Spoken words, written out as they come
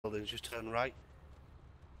buildings, just turn right.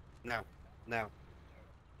 Now.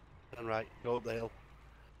 Turn right, go up the hill.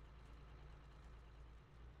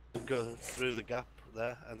 Go through the gap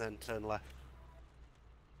there and then turn left.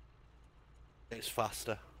 It's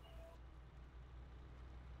faster.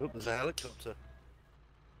 Oh, there's a helicopter.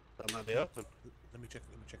 That might be open. Let me check.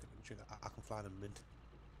 I can fly them mint.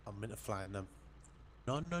 I'm mint of flying them.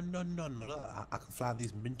 No. I can fly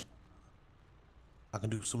these mint. I can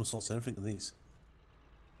do somersaults and everything to these.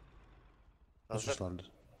 What's just landed?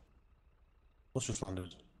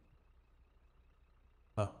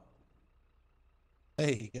 Oh.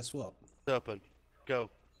 Hey, guess what? It's open. Go.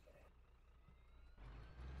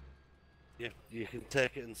 You can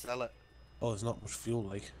take it and sell it. Oh, there's not much fuel,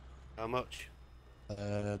 like. How much?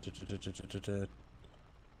 50.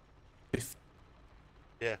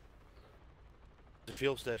 Yeah. The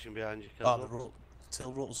fuel station behind you. Oh, the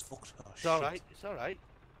tail rotor's fucked. Oh, it's alright. It's alright.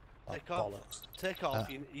 Take off. Bollocks. Take off.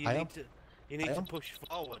 You need to push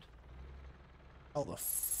forward. Oh, the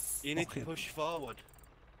You need to push forward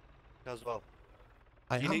as well.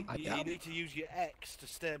 You need to use your X to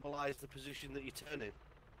stabilise the position that you're turning.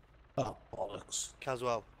 Oh, bollocks. As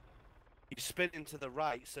well. You spin into the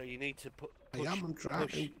right, so you need to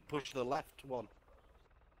push the left one.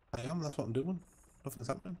 I am, that's what I'm doing. Nothing's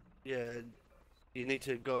happening. Yeah, you need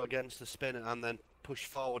to go against the spin and then push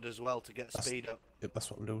forward as well to get speed up. Yep, that's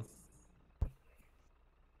what I'm doing.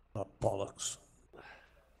 Oh, bollocks.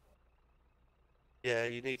 Yeah,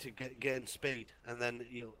 you need to gain speed, and then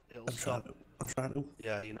it'll start. I'm trying to.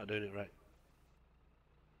 Yeah, you're not doing it right.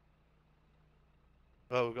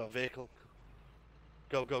 Oh, we've got a vehicle.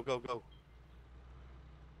 Go.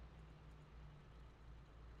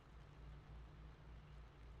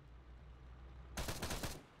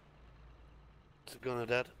 It's a gunner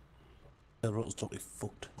dead. The road's totally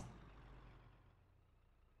fucked.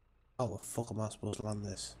 How the fuck am I supposed to land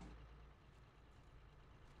this?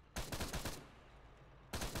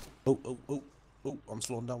 Oh, I'm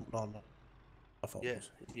slowing down. No. I thought yeah,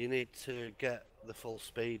 you need to get the full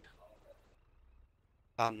speed.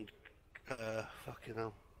 And, fucking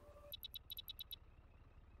hell.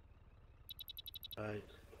 Right.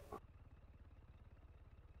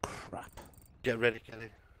 Crap. Get ready, Kenny.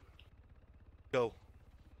 Go.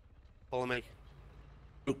 Follow me.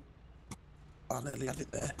 Oh. I nearly had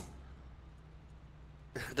it there.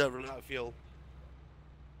 Don't run out of fuel.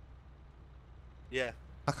 Yeah.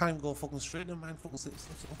 I can't even go fucking straight in mine fucking six.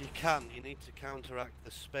 You can. You need to counteract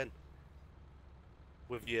the spin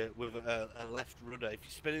with a left rudder. If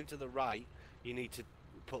you spin into the right, you need to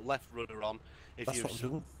put left rudder on. That's what I'm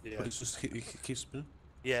doing. Yeah. But it's just it keeps spinning.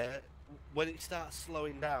 Yeah. When it starts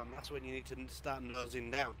slowing down, that's when you need to start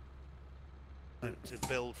nosing down to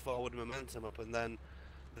build forward momentum up, and then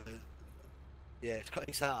yeah,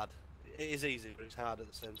 it's hard. It is easy, but it's hard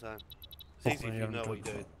at the same time. It's easy if you know what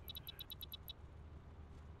you're doing.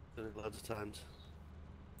 Done it loads of times.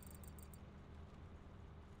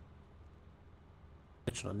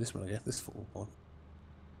 On this one, I get this full one.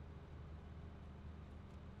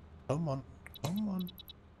 Come on.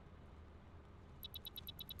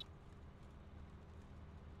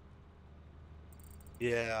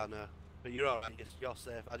 Yeah, I know. But you're alright, you're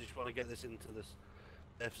safe. I just want to get this into this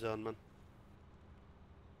safe zone, man.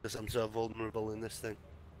 Because I'm so vulnerable in this thing.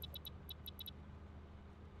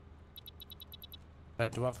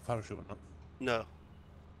 Do I have a parachute or not? No.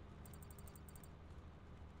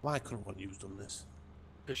 Why couldn't one use done this?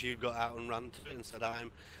 Because you got out and ran to it and said,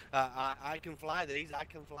 I can fly these, I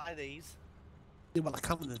can fly these. Yeah, well, I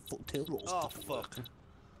can't with the full tail rolls. Oh, fuck.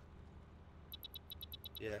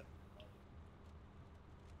 Yeah.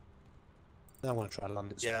 Now I want to try to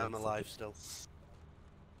land it. Yeah, I'm alive still.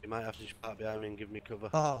 You might have to just park behind me and give me cover.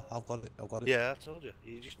 Oh, I've got it. Yeah, I told you.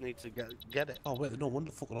 You just need to get it. Oh, wait, no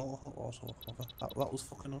wonder fucking also that was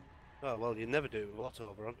fucking on. Oh, well, you never do it with auto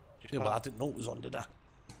over on. Yeah, but I didn't know it was on, did I?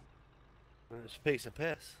 It's a piece of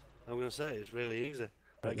piss. I'm going to say, it's really easy.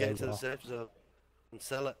 Right, get into the safe zone and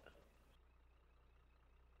sell it.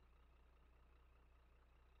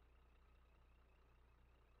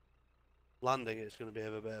 Landing it's going to be a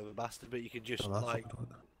bit of a bastard, but you could just land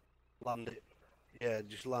it. Yeah,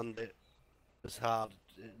 just land it as hard.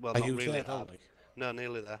 Well, not really hard. No,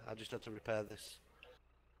 nearly there. I just had to repair this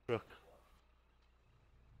truck.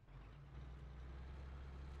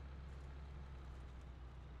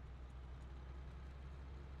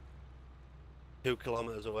 Two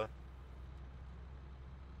kilometres away.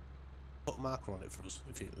 Put a marker on it for us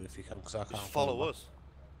if you can, because I can't. Just follow us.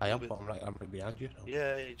 I am, but I'm right behind you. No?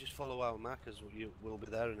 Yeah, you just follow our markers. We'll be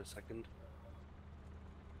there in a second.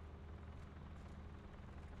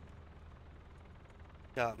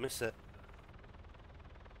 Can't miss it.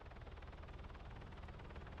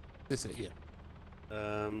 This it here.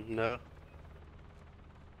 No.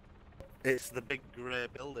 It's the big grey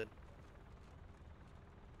building.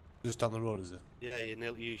 Just down the road, is it? Yeah,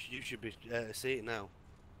 you should be see it now.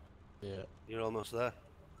 Yeah. You're almost there.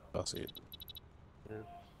 I see it. Yeah.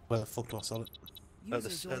 Where the fuck do I sell it? At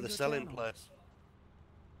the selling place.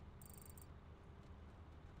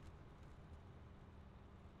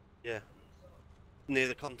 Yeah. Near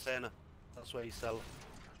the container. That's where you sell it.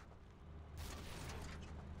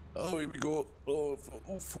 Oh, here we go. Oh, fuck.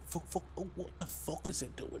 Oh, what the fuck is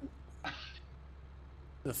it doing?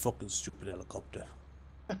 The fucking stupid helicopter.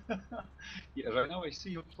 Yeah, right now I see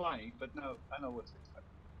you flying, but now I know what to expect.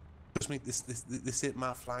 Trust me, this ain't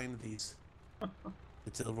my flying these.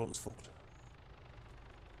 The tail rotor's fucked.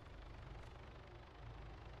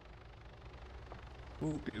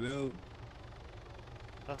 Okay, well.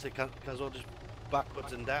 That's it, Caswell, just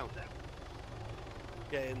backwards and down.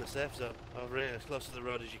 Get in the safe zone, over here, as close to the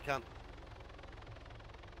road as you can.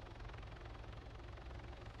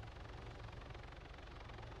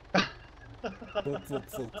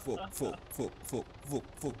 Fuck.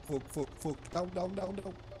 Down.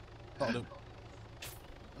 No.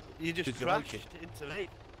 You just Did you like crashed into me.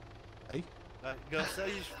 Hey? Right, go sell,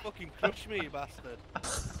 you just fucking crushed me, you bastard.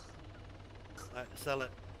 Right, sell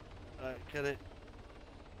it. Right, can it?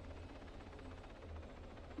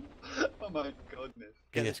 Oh my goodness.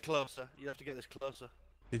 Get Yeah. this closer. You have to get this closer.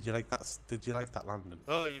 Did you like that? Did you like that landing?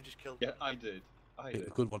 Oh, you just killed me. Yeah, I did. I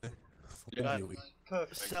did. Good one, eh? Fucking Yeah. beauty.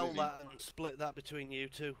 Perfect. Sell really. that and split that between you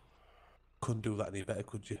two. Couldn't do that any better,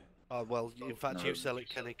 could you? Oh, well, in fact, No. you sell it,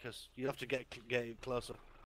 Kenny, because you have to get it closer.